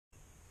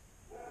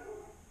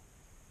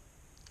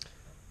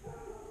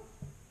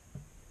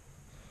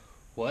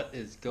What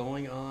is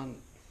going on?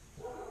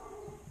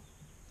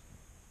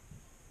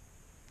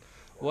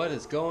 What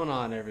is going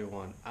on,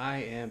 everyone? I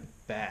am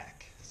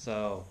back.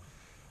 So,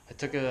 I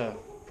took an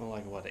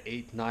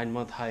 8, 9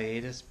 month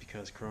hiatus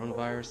because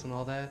coronavirus and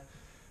all that.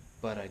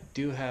 But I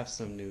do have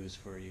some news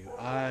for you.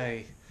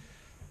 I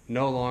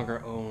no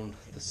longer own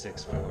the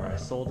 6.4. I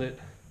sold it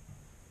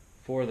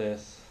for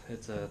this.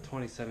 It's a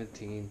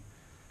 2017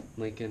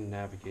 Lincoln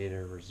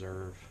Navigator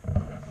Reserve.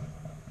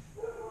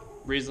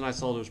 Reason I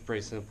sold it was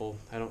pretty simple.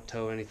 I don't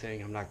tow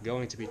anything. I'm not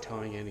going to be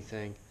towing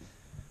anything.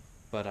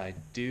 But I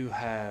do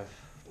have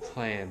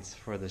plans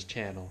for this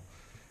channel.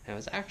 And it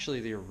was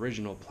actually the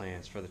original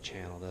plans for the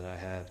channel that I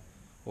had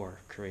or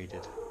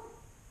created.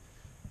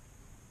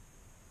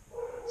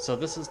 So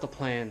this is the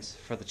plans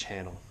for the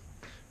channel,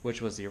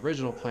 which was the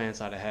original plans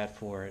that I had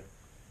for it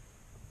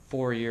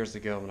 4 years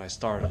ago when I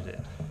started it.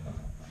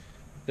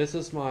 This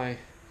is my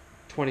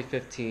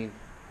 2015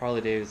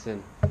 Harley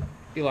Davidson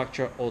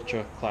Electra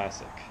Ultra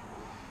Classic.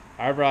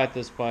 I ride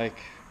this bike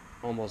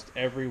almost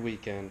every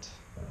weekend.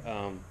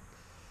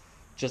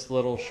 Just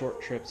little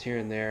short trips here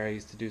and there. I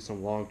used to do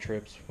some long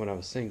trips when I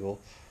was single,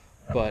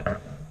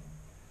 but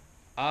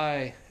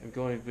I am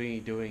going to be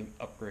doing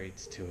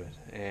upgrades to it,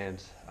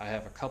 and I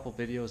have a couple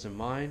videos in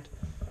mind.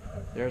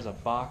 There's a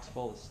box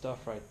full of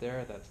stuff right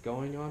there that's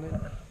going on it,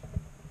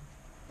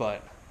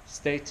 but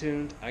stay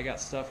tuned. I got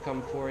stuff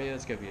coming for you.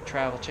 It's going to be a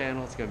travel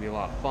channel. It's going to be a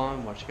lot of fun.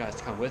 I want you guys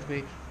to come with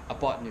me. I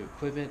bought new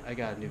equipment. I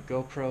got a new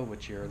GoPro,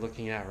 which you're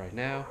looking at right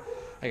now.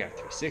 I got a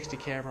 360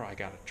 camera. I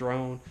got a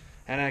drone,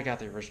 and I got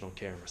the original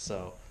camera.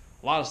 So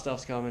a lot of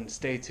stuff's coming.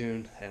 Stay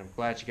tuned, and I'm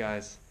glad you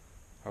guys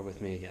are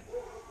with me again.